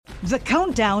The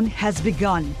countdown has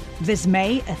begun. This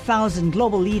May, 1,000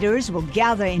 global leaders will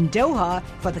gather in Doha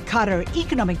for the Qatar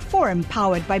Economic Forum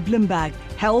powered by Bloomberg,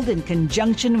 held in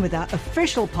conjunction with our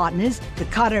official partners, the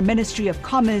Qatar Ministry of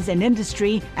Commerce and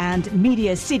Industry and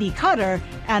Media City Qatar,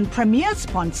 and premier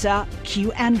sponsor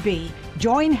Q&B.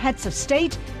 Join heads of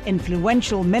state,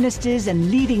 influential ministers,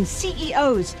 and leading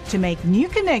CEOs to make new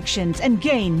connections and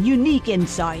gain unique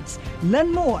insights.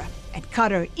 Learn more at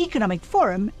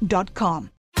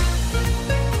QatarEconomicForum.com.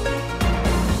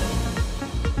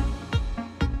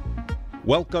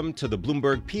 Welcome to the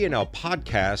Bloomberg P&L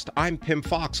podcast. I'm Pim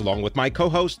Fox, along with my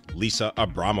co-host, Lisa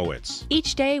Abramowitz.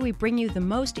 Each day, we bring you the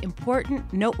most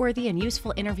important, noteworthy, and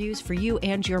useful interviews for you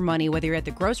and your money, whether you're at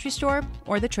the grocery store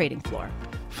or the trading floor.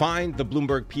 Find the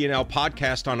Bloomberg P&L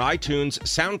podcast on iTunes,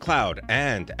 SoundCloud,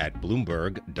 and at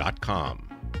Bloomberg.com.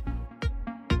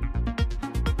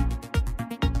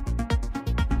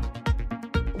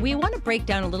 We want to break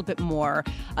down a little bit more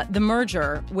the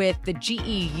merger with the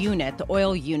GE unit, the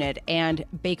oil unit, and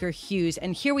Baker Hughes.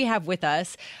 And here we have with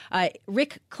us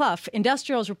Rick Clough,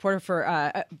 industrials reporter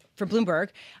for Bloomberg.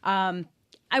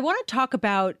 I want to talk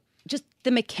about just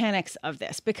the mechanics of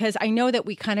this, because I know that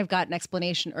we kind of got an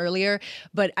explanation earlier,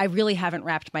 but I really haven't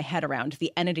wrapped my head around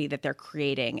the entity that they're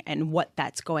creating and what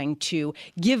that's going to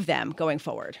give them going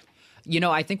forward. You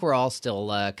know, I think we're all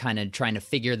still kind of trying to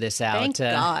figure this out. Thank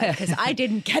God, because I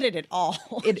didn't get it at all.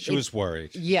 She was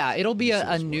worried. Yeah, it'll be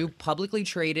a new publicly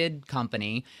traded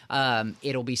company.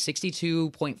 It'll be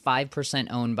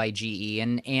 62.5% owned by GE.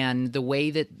 And the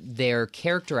way that they're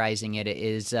characterizing it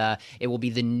is it will be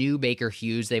the new Baker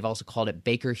Hughes. They've also called it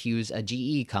Baker Hughes, a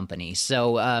GE company.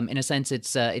 So in a sense,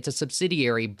 it's a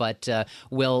subsidiary, but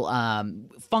will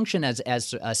function as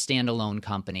a standalone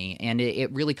company. And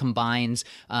it really combines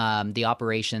the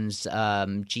operations,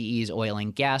 GE's oil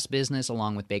and gas business,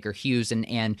 along with Baker Hughes,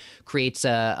 and creates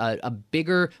a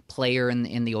bigger player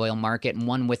in the oil market, and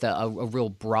one with a real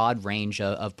broad range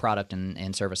of product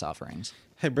and service offerings.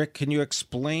 Hey, Rick, can you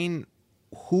explain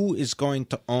who is going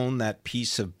to own that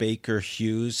piece of Baker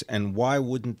Hughes, and why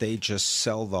wouldn't they just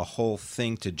sell the whole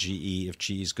thing to GE if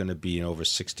GE is going to be an over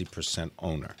 60%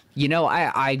 owner? You know,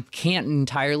 I can't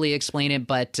entirely explain it,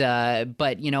 but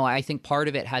you know, I think part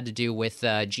of it had to do with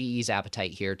GE's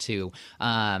appetite here too.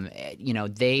 You know,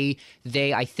 they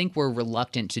I think were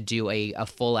reluctant to do a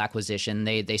full acquisition.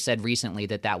 They said recently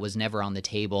that was never on the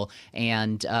table,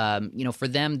 and you know, for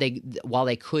them, while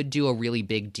they could do a really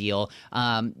big deal,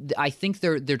 I think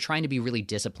they're trying to be really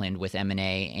disciplined with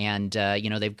M&A, and you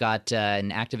know, they've got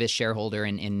an activist shareholder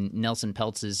in Nelson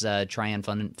Peltz's Trian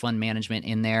Fund Management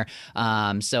in there.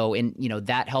 And you know,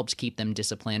 that helps keep them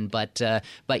disciplined. But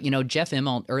you know, Jeff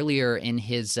Immelt earlier in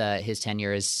his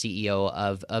tenure as CEO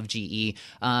of GE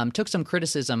took some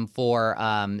criticism for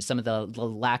some of the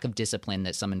lack of discipline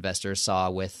that some investors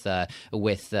saw with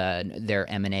their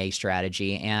M&A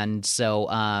strategy. And so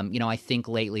you know, I think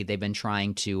lately they've been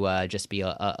trying to just be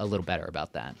a little better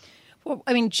about that. Well,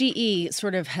 I mean, GE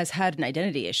sort of has had an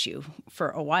identity issue for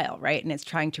a while, right? And it's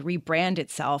trying to rebrand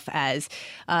itself as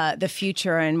the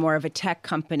future and more of a tech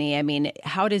company. I mean,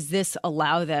 how does this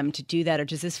allow them to do that, or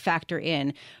does this factor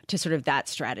in to sort of that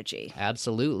strategy?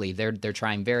 Absolutely. They're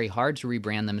trying very hard to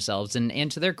rebrand themselves.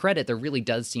 And to their credit, there really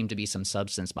does seem to be some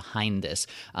substance behind this.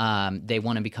 They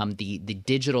want to become the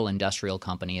digital industrial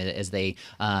company, as they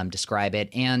describe it.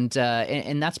 And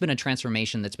that's been a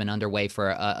transformation that's been underway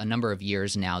for a number of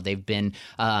years now. They've been,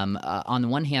 on the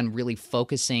one hand, really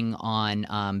focusing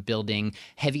on building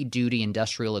heavy-duty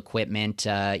industrial equipment,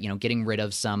 you know, getting rid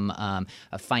of some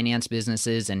finance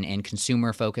businesses and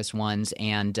consumer-focused ones,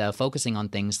 and focusing on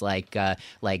things like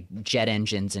jet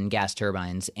engines and gas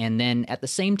turbines. And then at the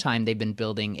same time, they've been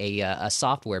building a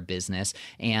software business,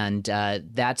 and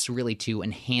that's really to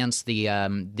enhance the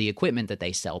equipment that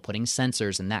they sell, putting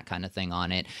sensors and that kind of thing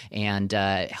on it, and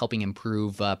helping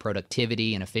improve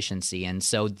productivity and efficiency. And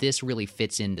so this really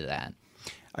fits into that.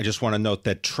 I just want to note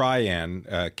that Trian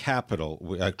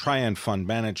Trian Fund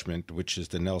Management, which is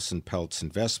the Nelson Peltz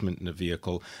investment in the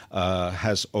vehicle,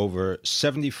 has over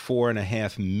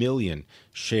 74.5 million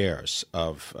shares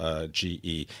of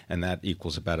GE, and that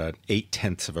equals about an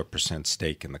 0.8%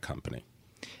 stake in the company.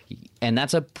 And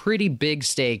that's a pretty big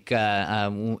stake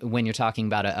when you're talking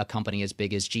about a company as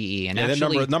big as GE. And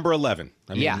actually, number 11.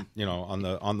 I mean, yeah, you know, on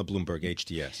the Bloomberg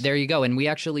HDS. There you go. And we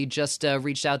actually just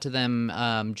reached out to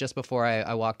them just before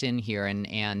I walked in here,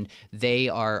 and they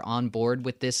are on board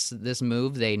with this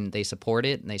move. They support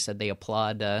it, and they said they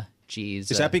applaud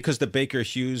GE's. Is that because the Baker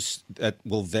Hughes that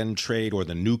will then trade, or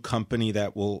the new company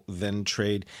that will then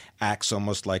trade, acts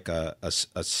almost like a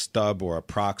stub or a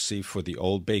proxy for the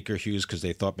old Baker Hughes because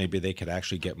they thought maybe they could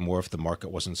actually get more if the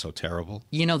market wasn't so terrible?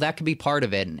 That could be part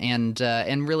of it, and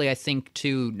really, I think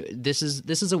too, this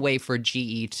is a way for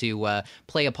GE to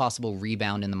play a possible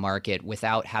rebound in the market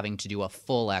without having to do a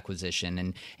full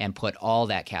acquisition and put all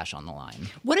that cash on the line.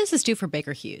 What does this do for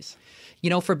Baker Hughes?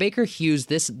 For Baker Hughes,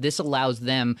 this allows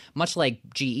them, much like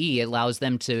GE, it allows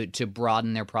them to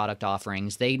broaden their product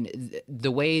offerings.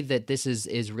 The way that this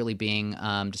is really being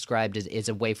described is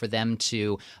a way for them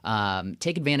to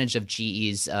take advantage of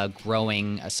GE's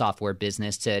growing software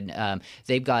business.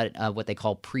 They've got what they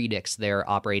call Predix, their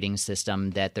operating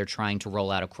system that they're trying to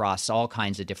roll out across all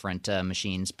kinds of different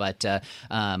machines. But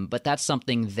that's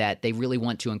something that they really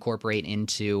want to incorporate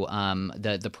into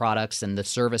the products and the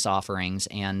service offerings,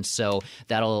 and so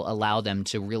that'll allow them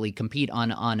to really compete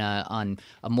on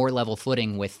a more level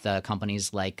footing with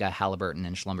companies like Halliburton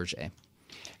and Schlumberger.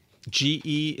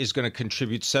 GE is going to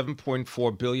contribute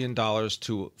 $7.4 billion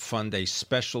to fund a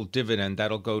special dividend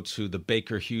that'll go to the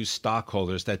Baker Hughes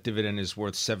stockholders. That dividend is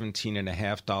worth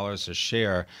 $17.50 a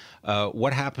share.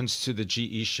 What happens to the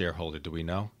GE shareholder? Do we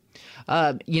know?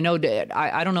 I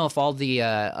don't know if all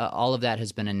of that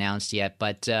has been announced yet,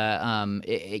 but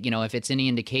if it's any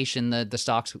indication, the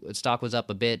stock was up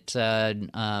a bit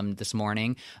this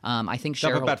morning. I think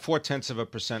up about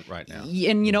 0.4% right now.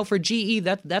 And for GE,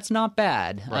 that's not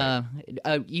bad. Right.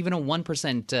 Even a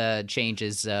 1% change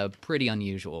is pretty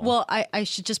unusual. Well, I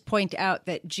should just point out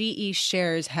that GE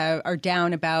shares are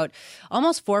down about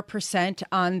almost 4%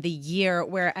 on the year,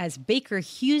 whereas Baker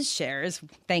Hughes shares,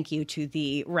 thank you to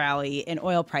the rally in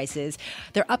oil prices,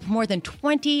 they're up more than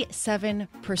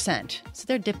 27%. So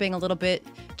they're dipping a little bit.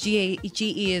 GE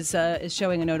is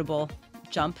showing a notable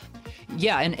jump.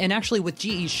 Yeah, and actually with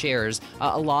GE shares,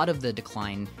 a lot of the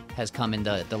decline has come in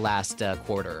the last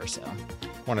quarter or so. I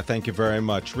want to thank you very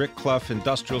much. Rick Clough,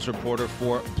 industrials reporter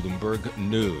for Bloomberg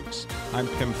News. I'm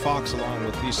Pim Fox along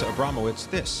with Lisa Abramowitz.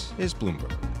 This is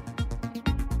Bloomberg.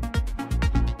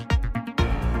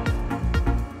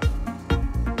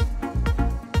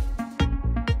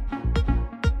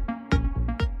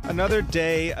 Another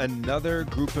day, another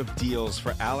group of deals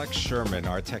for Alex Sherman,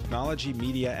 our technology,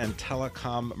 media, and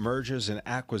telecom mergers and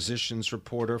acquisitions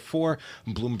reporter for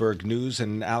Bloomberg News.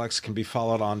 And Alex can be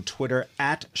followed on Twitter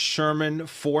at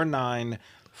Sherman4949.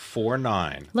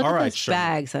 Look All at right, those Sherman.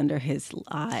 bags under his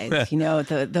eyes.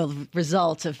 The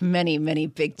result of many, many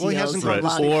big deals. Well, he hasn't in grown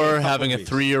long- Or having a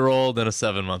 3-year-old and a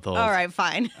 7-month-old. All right,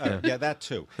 fine. Yeah, that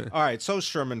too. All right, so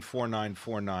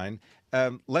Sherman4949.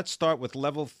 Let's start with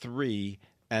level 3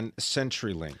 and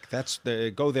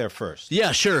CenturyLink. Go there first.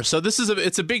 Yeah, sure. So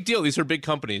it's a big deal. These are big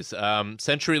companies.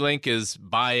 CenturyLink is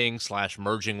buying /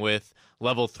 merging with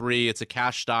Level 3. It's a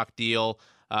cash stock deal.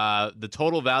 The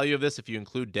total value of this, if you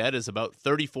include debt, is about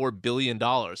 $34 billion.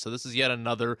 So this is yet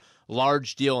another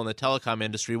large deal in the telecom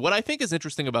industry. What I think is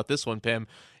interesting about this one, Pim,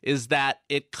 is that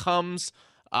it comes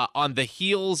on the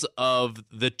heels of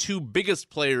the two biggest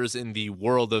players in the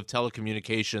world of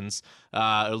telecommunications,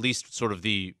 at least sort of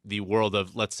the world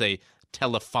of, let's say,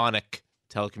 telephonic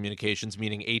telecommunications,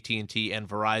 meaning AT&T and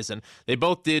Verizon. They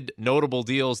both did notable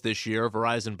deals this year,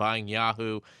 Verizon buying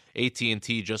Yahoo,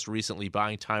 AT&T just recently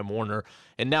buying Time Warner,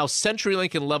 and now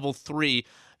CenturyLink and Level 3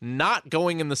 not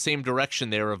going in the same direction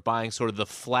there of buying sort of the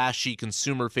flashy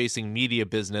consumer-facing media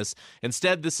business.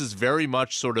 Instead, this is very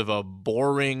much sort of a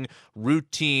boring,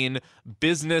 routine,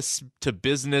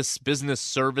 business-to-business, business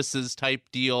services type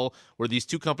deal where these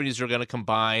two companies are going to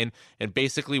combine, and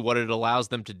basically what it allows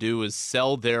them to do is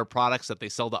sell their products that they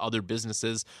sell to other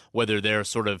businesses, whether they're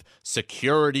sort of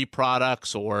security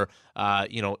products or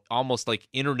almost like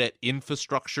internet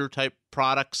infrastructure type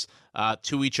products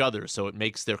to each other. So it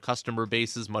makes their customer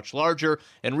bases much larger.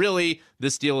 And really,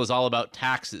 this deal is all about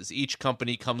taxes. Each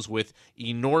company comes with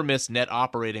enormous net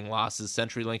operating losses.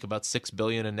 CenturyLink about $6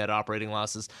 billion in net operating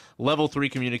losses. Level 3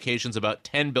 Communications about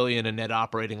 $10 billion in net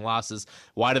operating losses.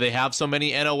 Why do they have so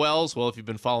many NOLs? Well, if you've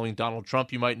been following Donald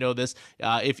Trump, you might know this.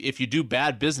 If you do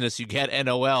bad business, you get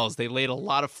NOLs. They laid a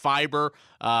lot of fiber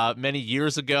many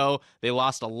years ago. They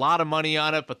lost a lot of money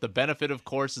on it, but the benefit, of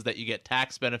course, is that you get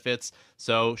tax benefits.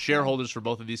 So shareholders for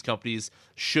both of these companies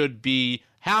should be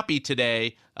happy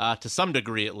today, to some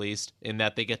degree at least, in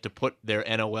that they get to put their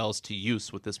NOLs to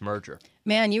use with this merger.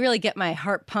 Man, you really get my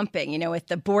heart pumping, with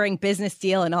the boring business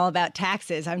deal and all about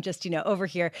taxes. I'm just, over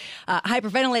here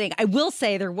hyperventilating. I will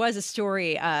say there was a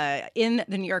story in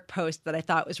the New York Post that I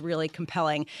thought was really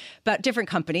compelling about different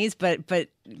companies, but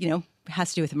has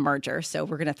to do with a merger, so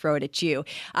we're going to throw it at you.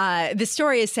 The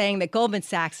story is saying that Goldman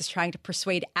Sachs is trying to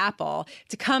persuade Apple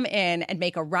to come in and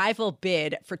make a rival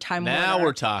bid for Time Warner. Now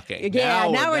we're talking. Yeah,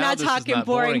 now we're not talking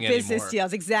boring business anymore.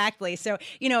 deals. Exactly. So,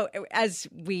 as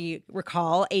we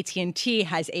recall, AT&T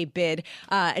has a bid,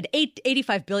 an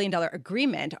 $85 billion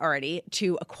agreement already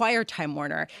to acquire Time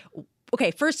Warner.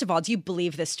 Okay, first of all, do you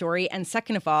believe this story? And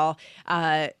second of all,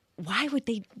 why would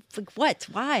they? What?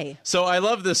 Why? So I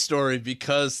love this story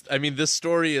because, this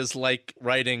story is like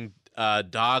writing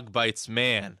Dog Bites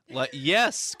Man.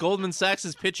 Yes, Goldman Sachs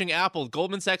is pitching Apple.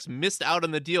 Goldman Sachs missed out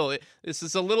on the deal. This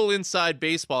is a little inside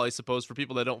baseball, I suppose, for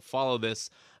people that don't follow this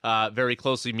very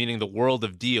closely, meaning the world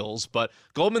of deals. But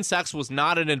Goldman Sachs was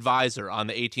not an advisor on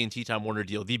the AT&T Time Warner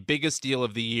deal, the biggest deal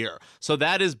of the year. So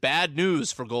that is bad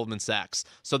news for Goldman Sachs.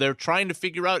 So they're trying to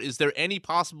figure out, is there any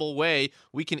possible way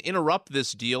we can interrupt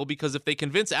this deal? Because if they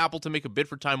convince Apple to make a bid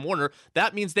for Time Warner,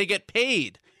 that means they get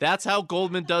paid. That's how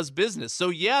Goldman does business. So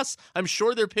yes, I'm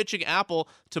sure they're pitching Apple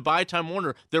to buy Time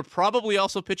Warner. They're probably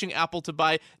also pitching Apple to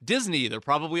buy Disney. They're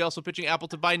probably also pitching Apple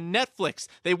to buy Netflix.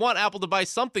 They want Apple to buy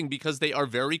something because they are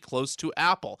very close to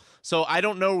Apple. So I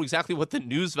don't know exactly what the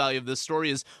news value of this story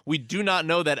is. We do not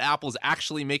know that Apple is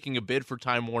actually making a bid for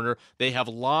Time Warner. They have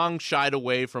long shied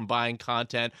away from buying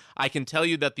content. I can tell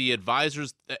you that the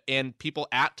advisors and people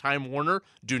at Time Warner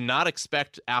do not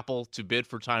expect Apple to bid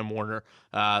for Time Warner.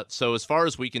 So as far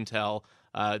as we can tell,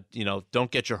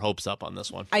 don't get your hopes up on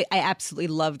this one. I absolutely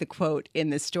love the quote in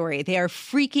the story. They are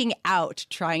freaking out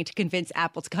trying to convince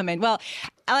Apple to come in. Well,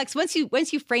 Alex, once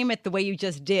you frame it the way you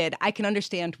just did, I can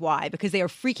understand why, because they are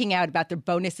freaking out about their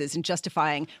bonuses and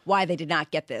justifying why they did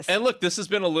not get this. And look, this has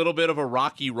been a little bit of a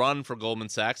rocky run for Goldman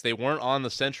Sachs. They weren't on the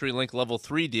CenturyLink-Level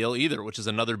 3 deal either, which is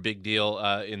another big deal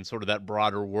in sort of that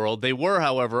broader world. They were,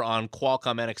 however, on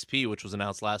Qualcomm NXP, which was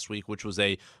announced last week, which was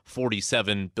a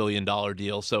 $47 billion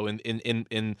deal. So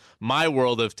in my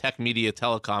world of tech, media,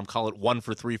 telecom, call it 1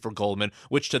 for 3 for Goldman,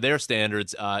 which to their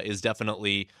standards is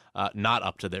definitely not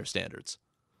up to their standards.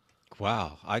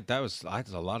 Wow, that was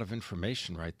a lot of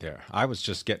information right there. I was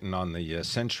just getting on the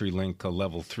CenturyLink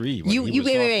Level 3.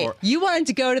 Wait. You wanted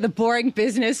to go to the boring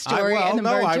business story and the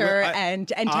merger and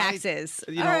taxes.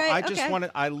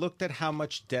 I looked at how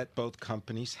much debt both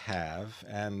companies have,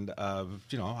 and I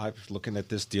was looking at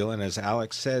this deal, and as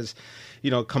Alex says,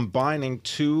 combining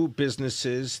two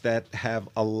businesses that have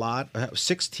a lot,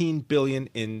 $16 billion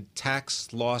in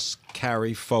tax loss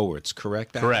carry forwards.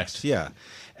 Correct? Alex? Correct. Yeah.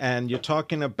 And you're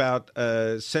talking about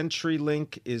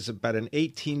CenturyLink is about an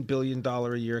 $18 billion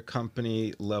a year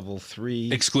company, Level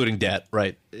 3. Excluding debt,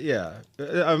 right. Yeah.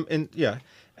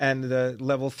 And the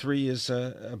Level 3 is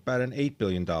about an $8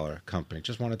 billion company.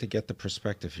 Just wanted to get the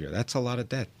perspective here. That's a lot of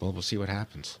debt. Well, we'll see what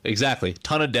happens. Exactly.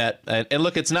 Ton of debt. And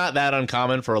look, it's not that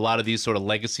uncommon for a lot of these sort of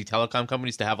legacy telecom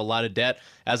companies to have a lot of debt.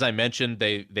 As I mentioned,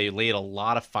 they laid a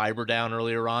lot of fiber down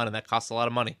earlier on, and that costs a lot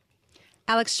of money.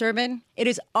 Alex Sherman, it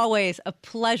is always a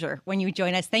pleasure when you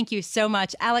join us. Thank you so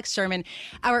much. Alex Sherman,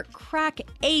 our crack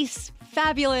ace,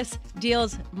 fabulous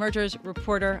deals mergers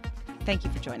reporter. Thank you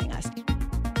for joining us.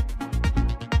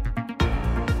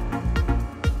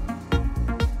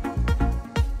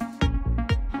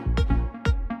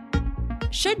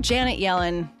 Should Janet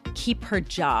Yellen keep her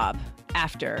job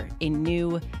after a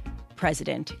new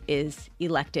president is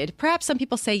elected? Perhaps some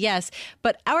people say yes,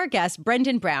 but our guest,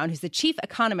 Brendan Brown, who's the chief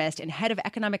economist and head of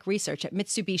economic research at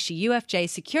Mitsubishi UFJ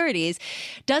Securities,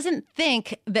 doesn't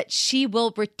think that she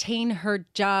will retain her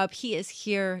job. He is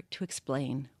here to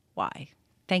explain why.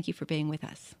 Thank you for being with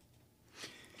us.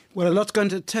 Well, a lot's going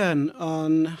to turn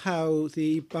on how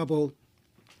the bubble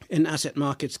in asset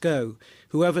markets go.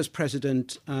 Whoever's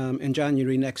president in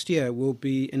January next year will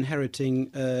be inheriting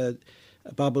a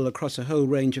bubble across a whole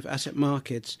range of asset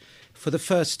markets for the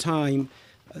first time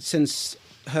since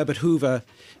Herbert Hoover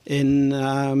in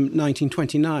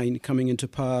 1929 coming into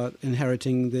power,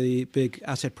 inheriting the big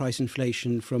asset price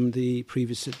inflation from the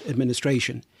previous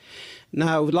administration.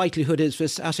 Now, the likelihood is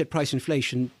this asset price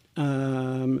inflation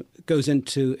goes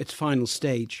into its final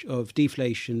stage of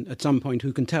deflation at some point,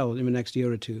 who can tell, in the next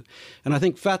year or two. And I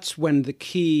think that's when the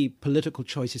key political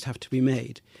choices have to be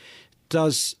made.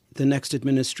 Does the next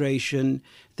administration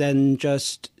then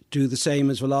just do the same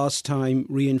as the last time,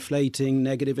 reinflating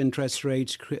negative interest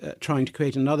rates, trying to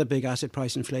create another big asset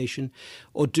price inflation?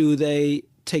 Or do they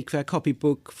take their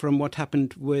copybook from what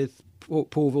happened with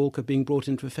Paul Volcker being brought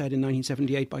into the Fed in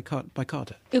 1978 by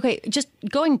Carter? Okay, just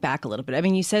going back a little bit. I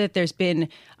mean, you said that there's been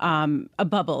a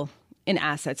bubble in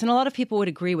assets, and a lot of people would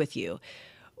agree with you.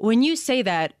 When you say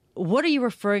that, what are you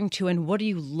referring to and what are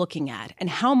you looking at? And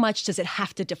how much does it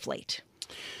have to deflate?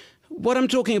 What I'm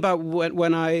talking about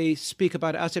when I speak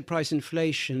about asset price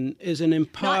inflation is an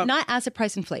empowerment... Not asset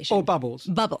price inflation. Or bubbles.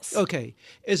 Bubbles. Okay.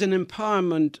 Is an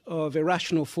empowerment of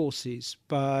irrational forces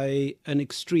by an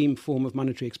extreme form of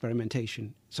monetary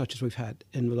experimentation, such as we've had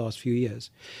in the last few years.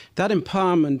 That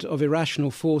empowerment of irrational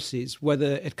forces,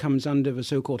 whether it comes under the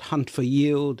so-called hunt for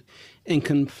yield,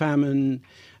 income famine,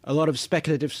 a lot of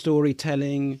speculative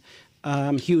storytelling,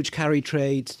 huge carry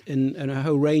trades in a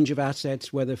whole range of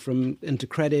assets, whether into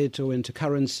credit or into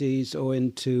currencies or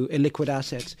into illiquid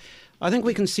assets. I think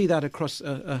we can see that across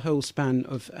a whole span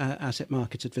of asset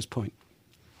markets at this point.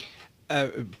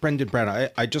 Brendan Brown,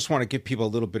 I just want to give people a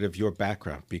little bit of your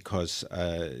background because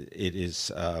it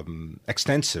is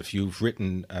extensive. You've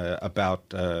written about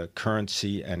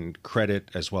currency and credit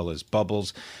as well as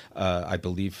bubbles. I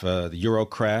believe the Euro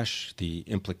crash, the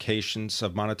implications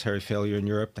of monetary failure in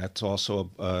Europe, that's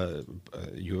also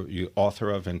you're author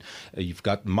of. And you've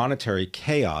got monetary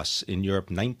chaos in Europe,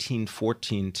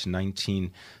 1914 to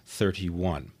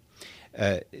 1931.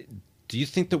 Do you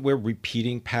think that we're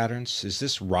repeating patterns? Is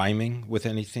this rhyming with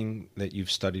anything that you've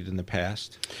studied in the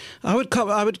past? I would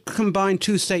combine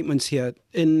two statements here.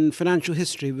 In financial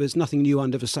history, there's nothing new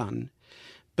under the sun,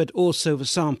 but also the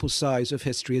sample size of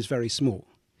history is very small.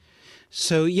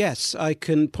 So yes, I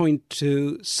can point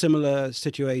to similar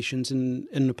situations in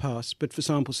the past, but the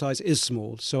sample size is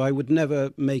small. So I would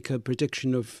never make a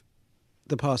prediction of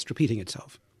the past repeating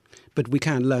itself. But we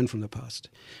can learn from the past.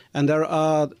 And there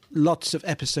are lots of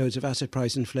episodes of asset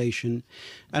price inflation.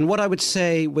 And what I would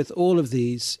say with all of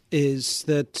these is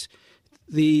that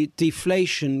the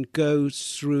deflation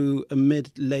goes through a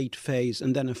mid-late phase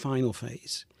and then a final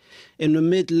phase. In the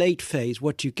mid-late phase,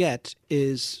 what you get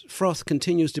is froth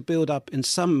continues to build up in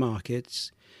some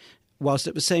markets, whilst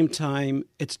at the same time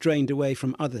it's drained away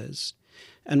from others.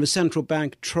 And the central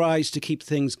bank tries to keep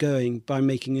things going by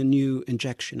making a new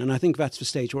injection. And I think that's the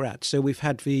stage we're at. So we've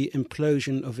had the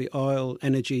implosion of the oil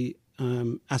energy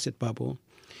asset bubble.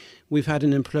 We've had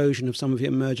an implosion of some of the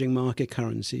emerging market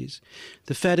currencies.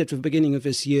 The Fed at the beginning of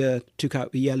this year took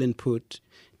out the Yellen put,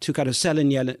 took out a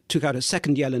second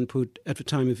Yellen put at the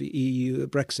time of the EU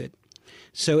Brexit.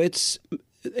 So it's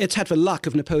had the luck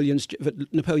of Napoleon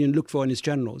looked for in his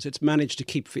generals. It's managed to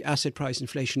keep the asset price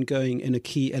inflation going in a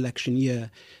key election year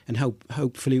and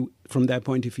hopefully, from their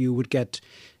point of view, would get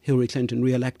Hillary Clinton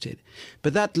re-elected.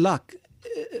 But that luck,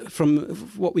 from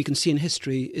what we can see in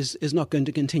history, is not going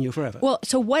to continue forever. Well,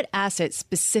 so what asset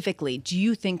specifically do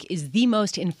you think is the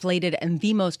most inflated and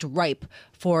the most ripe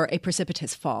for a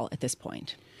precipitous fall at this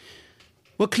point?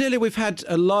 Well, clearly we've had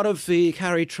a lot of the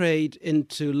carry trade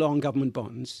into long government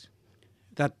bonds.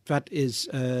 That is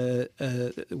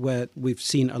where we've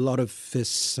seen a lot of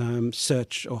this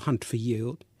search or hunt for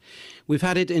yield. We've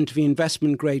had it into the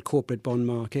investment-grade corporate bond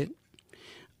market,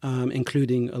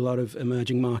 including a lot of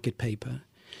emerging market paper.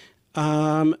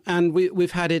 And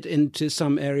we've had it into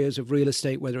some areas of real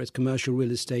estate, whether it's commercial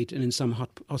real estate and in some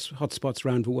hotspots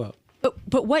around the world.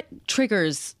 But what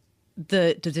triggers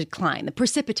the decline, the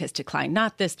precipitous decline,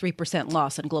 not this 3%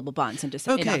 loss on global bonds in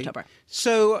October?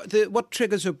 So what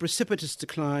triggers a precipitous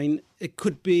decline? It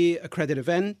could be a credit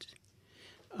event.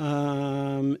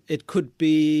 It could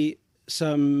be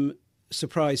some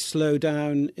surprise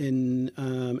slowdown in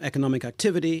economic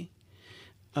activity.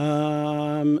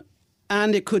 And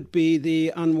it could be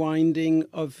the unwinding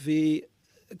of the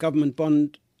government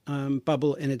bond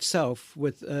bubble in itself,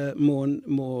 with more and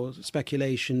more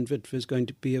speculation that there's going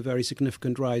to be a very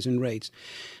significant rise in rates.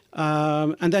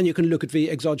 And then you can look at the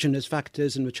exogenous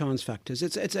factors and the chance factors.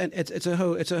 It's a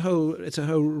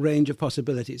whole range of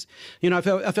possibilities. You know,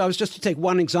 if I was just to take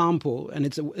one example, and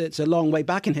it's a long way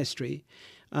back in history,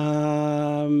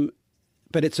 but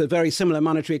it's a very similar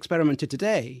monetary experiment to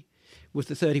today, with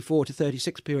the 34 to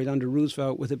 36 period under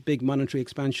Roosevelt, with a big monetary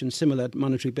expansion, similar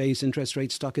monetary base, interest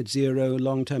rates stuck at zero,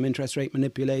 long-term interest rate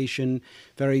manipulation,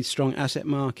 very strong asset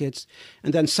markets.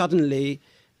 And then suddenly,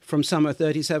 from summer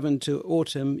 37 to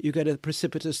autumn, you get a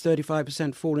precipitous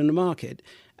 35% fall in the market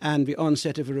and the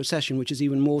onset of a recession, which is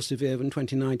even more severe than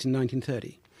 1919 and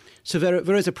 1930. So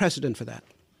there is a precedent for that.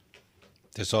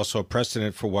 There's also a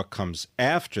precedent for what comes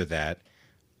after that,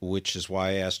 which is why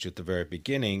I asked you at the very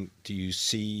beginning, do you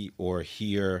see or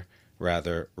hear,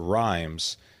 rather,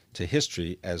 rhymes to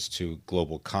history as to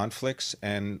global conflicts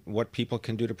and what people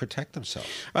can do to protect themselves?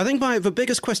 I think the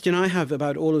biggest question I have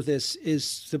about all of this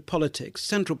is the politics.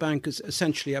 Central bankers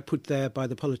essentially are put there by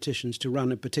the politicians to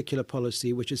run a particular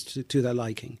policy which is to their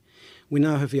liking. We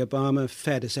now have the Obama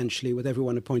Fed, essentially, with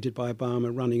everyone appointed by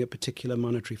Obama running a particular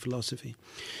monetary philosophy.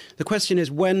 The question is,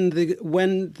 when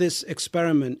this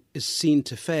experiment is seen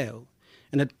to fail,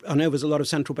 And I know there's a lot of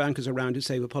central bankers around who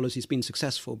say the policy's been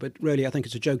successful, but really I think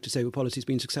it's a joke to say the policy's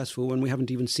been successful when we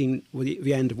haven't even seen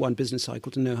the end of one business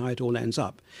cycle to know how it all ends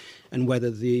up and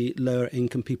whether the lower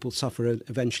income people suffer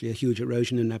eventually a huge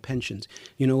erosion in their pensions.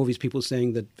 You know, all these people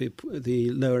saying that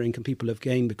the lower income people have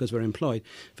gained because they're employed,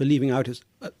 for leaving out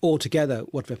altogether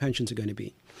what their pensions are going to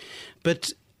be.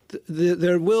 But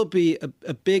there will be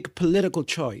a big political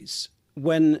choice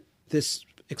when this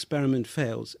experiment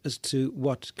fails as to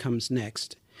what comes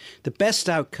next. The best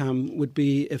outcome would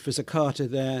be if there's a Carter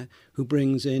there who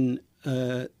brings in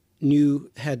a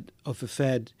new head of the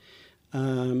Fed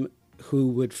who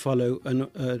would follow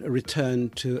a return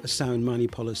to a sound money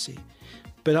policy.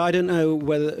 But I don't know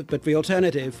but the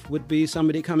alternative would be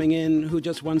somebody coming in who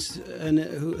just wants,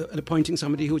 appointing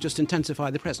somebody who would just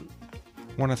intensify the present.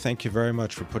 I want to thank you very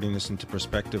much for putting this into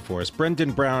perspective for us.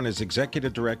 Brendan Brown is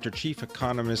Executive Director, Chief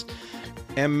Economist,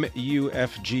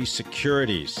 MUFG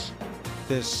Securities.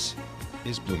 This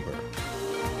is Bloomberg.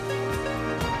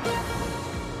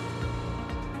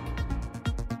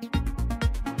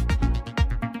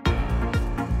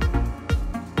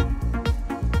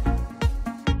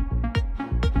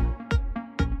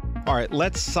 All right,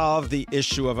 let's solve the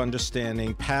issue of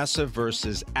understanding passive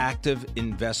versus active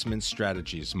investment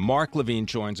strategies. Mark Levine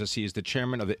joins us. He is the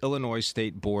chairman of the Illinois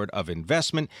State Board of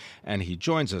Investment, and he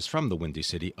joins us from the Windy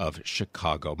City of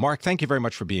Chicago. Mark, thank you very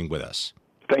much for being with us.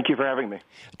 Thank you for having me.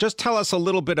 Just tell us a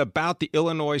little bit about the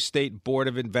Illinois State Board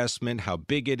of Investment, how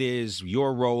big it is,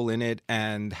 your role in it,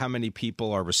 and how many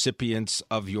people are recipients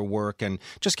of your work, and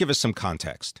just give us some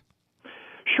context.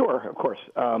 Sure, of course.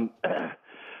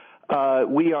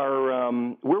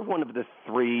 We're one of the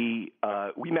three,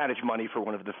 we manage money for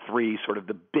one of the three, sort of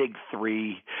the big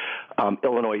three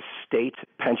Illinois state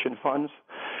pension funds.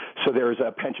 So there's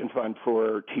a pension fund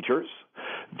for teachers,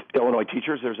 Illinois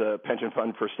teachers. There's a pension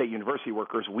fund for state university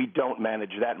workers. We don't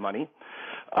manage that money.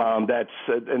 And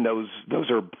those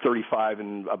are 35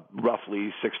 and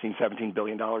roughly $16-17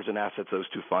 billion in assets, those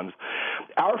two funds.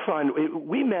 Our fund,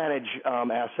 we manage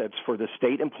assets for the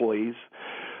state employees,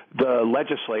 the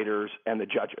legislators, and the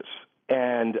judges.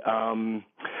 And our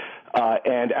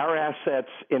assets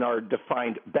in our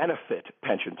defined benefit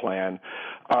pension plan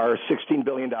are $16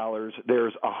 billion.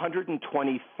 There's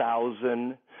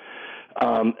 120,000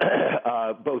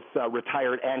 both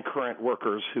retired and current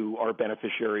workers who are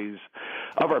beneficiaries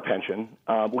of our pension.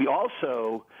 We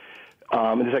also,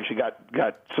 and this actually got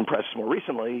some press more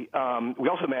recently, we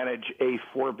also manage a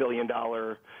 $4 billion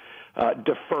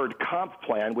deferred comp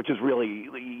plan, which is really,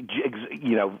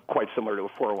 quite similar to a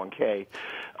 401k,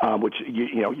 which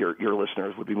your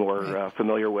listeners would be more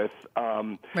familiar with.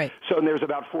 Right. So there's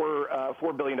about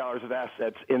 $4 billion of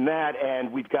assets in that,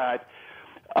 and we've got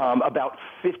about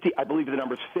 50. I believe the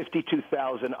number is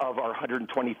 52,000 of our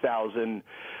 120,000.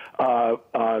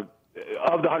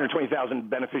 Of the 120,000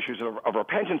 beneficiaries of our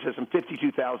pension system,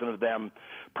 52,000 of them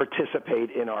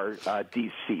participate in our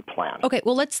DC plan. Okay,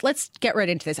 well, let's get right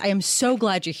into this. I am so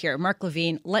glad you're here. Mark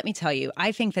Levine, let me tell you,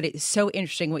 I think that it is so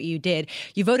interesting what you did.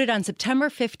 You voted on September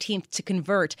 15th to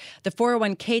convert the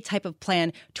 401k type of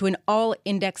plan to an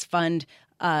all-index fund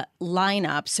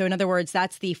lineup. So in other words,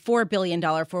 that's the $4 billion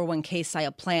 401k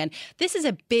style plan. This is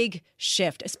a big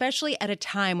shift, especially at a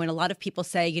time when a lot of people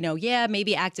say,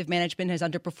 maybe active management has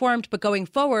underperformed, but going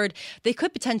forward, they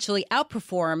could potentially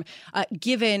outperform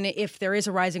given if there is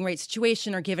a rising rate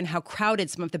situation or given how crowded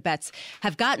some of the bets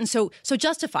have gotten. So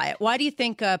justify it. Why do you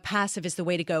think passive is the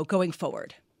way to go going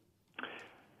forward?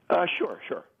 Sure.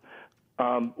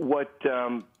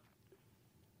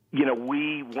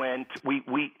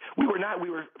 We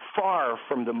were far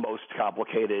from the most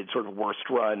complicated, sort of worst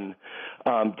run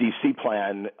DC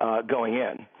plan going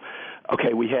in.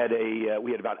 Okay, we had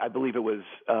about, I believe it was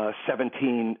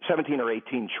 17 or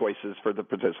 18 choices for the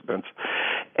participants.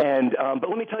 And but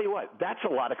let me tell you what, that's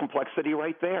a lot of complexity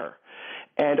right there.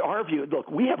 And our view, look,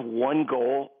 we have one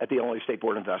goal at the Illinois State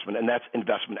Board of Investment, and that's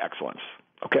investment excellence.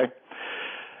 Okay?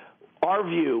 Our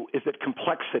view is that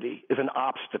complexity is an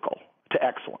obstacle to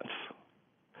excellence.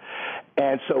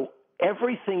 And so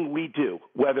everything we do,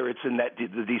 whether it's in the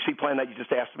DC plan that you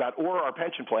just asked about or our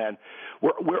pension plan,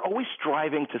 we're always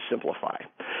striving to simplify.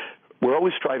 We're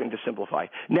always striving to simplify.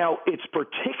 Now, it's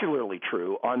particularly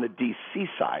true on the DC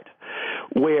side,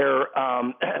 where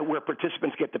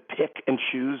participants get to pick and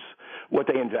choose what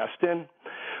they invest in,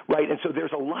 right? And so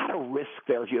there's a lot of risk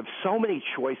there. You have so many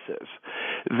choices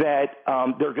that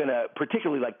they're going to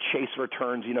particularly chase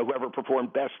returns. Whoever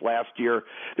performed best last year,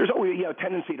 there's always a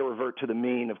tendency to revert to the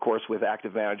mean, of course, with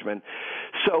active management.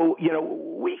 So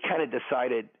we kind of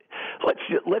decided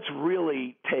let's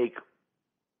really take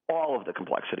all of the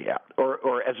complexity out,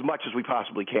 or as much as we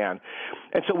possibly can.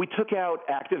 And so we took out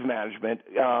active management.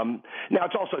 Now,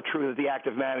 it's also true that the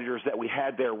active managers that we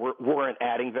had there weren't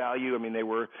adding value. I mean, they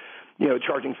were,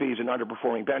 charging fees and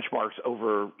underperforming benchmarks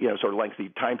over, sort of lengthy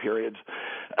time periods.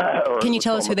 Can you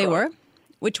tell us who they were?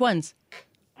 Which ones?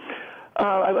 We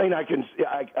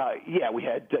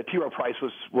had T. Rowe Price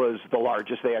was the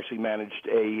largest. They actually managed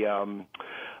a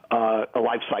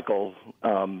life cycle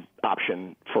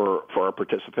option for our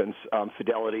participants.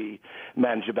 Fidelity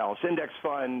managed a balanced index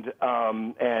fund,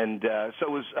 and so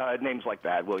was names like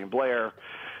that: William Blair,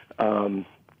 Invesco.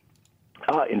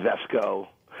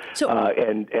 So,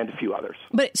 and a few others.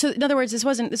 But so, in other words, this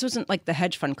wasn't like the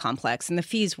hedge fund complex, and the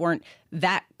fees weren't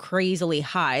that crazily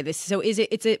high. So is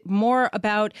it more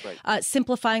about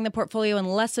simplifying the portfolio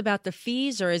and less about the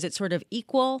fees, or is it sort of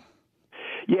equal?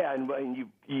 Yeah, and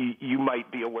you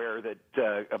might be aware that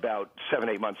about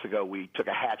 7-8 months ago we took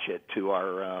a hatchet to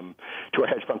our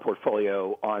hedge fund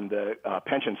portfolio on the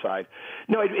pension side.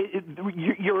 No,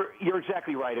 you're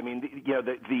exactly right. I mean,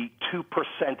 the 2%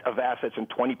 of assets and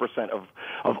 20%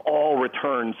 of all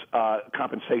returns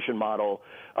compensation model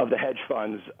of the hedge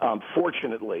funds,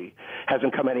 fortunately,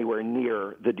 hasn't come anywhere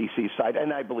near the DC side,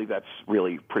 and I believe that's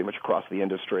really pretty much across the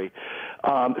industry.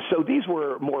 So these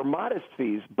were more modest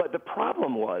fees, but the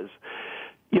problem was,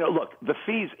 look, the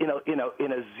fees in a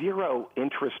zero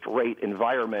interest rate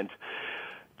environment,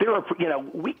 there are,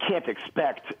 we can't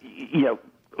expect,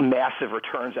 massive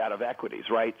returns out of equities,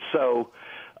 right? So,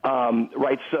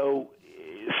 so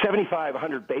 75,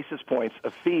 100 basis points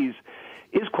of fees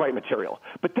is quite material.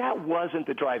 But that wasn't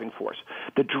the driving force.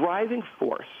 The driving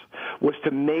force was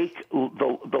to make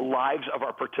the lives of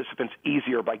our participants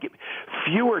easier by giving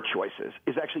fewer choices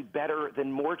is actually better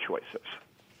than more choices.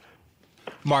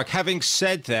 Mark, having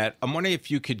said that, I'm wondering if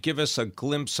you could give us a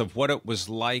glimpse of what it was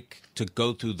like to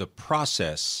go through the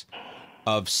process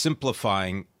of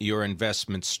simplifying your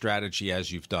investment strategy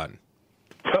as you've done.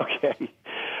 Okay.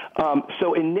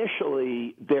 So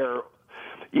initially,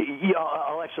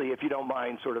 I'll actually, if you don't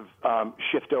mind, sort of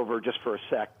shift over just for a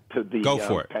sec to the Go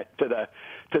for it.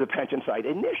 To the pension side.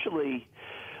 Initially,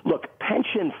 look,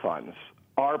 pension funds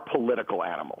are political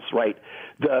animals, right?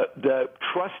 The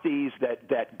trustees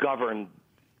that govern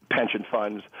pension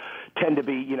funds tend to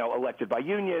be, elected by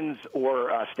unions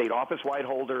or state office-wide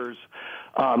holders,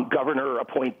 governor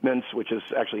appointments, which is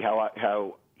actually how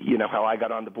I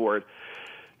got on the board.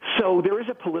 So there is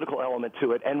a political element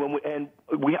to it, and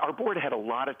our board had a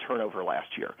lot of turnover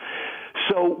last year.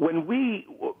 So and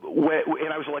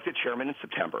I was elected chairman in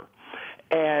September,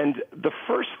 and the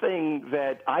first thing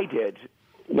that I did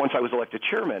once I was elected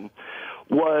chairman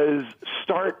was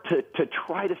start to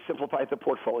try to simplify the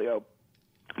portfolio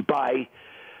by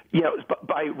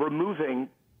removing,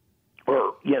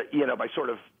 or by sort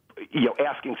of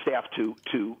asking staff to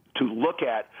look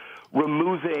at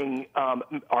removing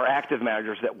our active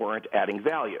managers that weren't adding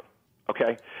value.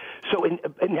 Okay, so and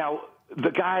now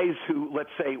the guys who, let's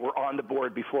say, were on the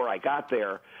board before I got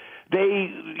there,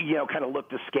 they kind of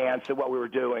looked askance at what we were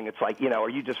doing. It's like, are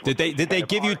you just did they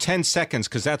give you 10 seconds?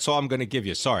 Because that's all I'm going to give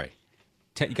you. Sorry,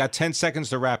 you got 10 seconds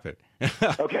to wrap it.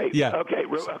 Okay. Yeah. Okay.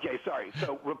 Sorry.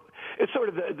 So it's sort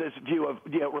of this view of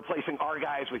replacing our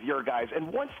guys with your guys.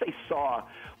 And once they saw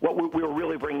what we were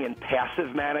really bringing in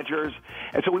passive managers,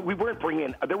 and so we weren't bringing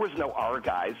in. There was no our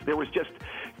guys. There was just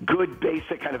good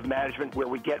basic kind of management where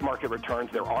we get market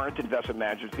returns. There aren't investment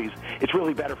management fees. It's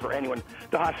really better for anyone.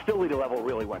 The hostility level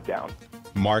really went down.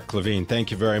 Mark Levine,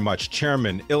 thank you very much.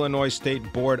 Chairman, Illinois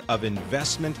State Board of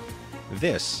Investment.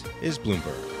 This is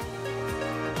Bloomberg.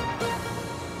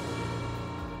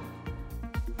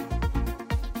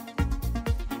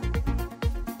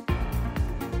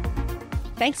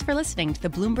 Thanks for listening to the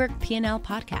Bloomberg P&L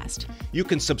podcast. You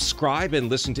can subscribe and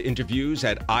listen to interviews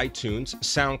at iTunes,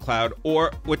 SoundCloud,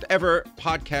 or whatever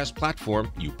podcast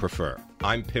platform you prefer.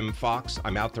 I'm Pim Fox.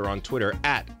 I'm out there on Twitter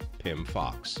at Pim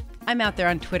Fox. I'm out there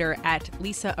on Twitter at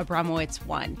Lisa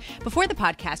Abramowitz1. Before the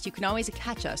podcast, you can always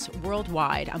catch us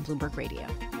worldwide on Bloomberg Radio.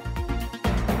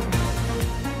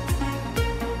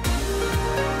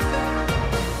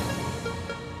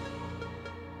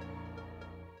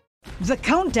 The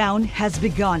countdown has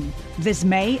begun. This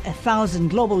May, 1,000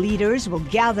 global leaders will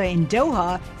gather in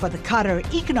Doha for the Qatar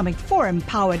Economic Forum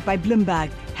powered by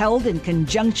Bloomberg, held in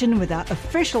conjunction with our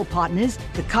official partners,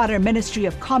 the Qatar Ministry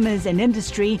of Commerce and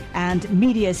Industry and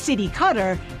Media City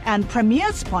Qatar, and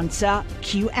premier sponsor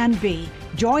QNB.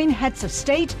 Join heads of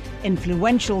state,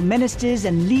 influential ministers,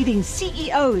 and leading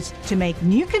CEOs to make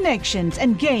new connections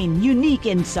and gain unique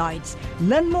insights.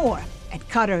 Learn more at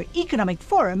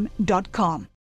QatarEconomicForum.com.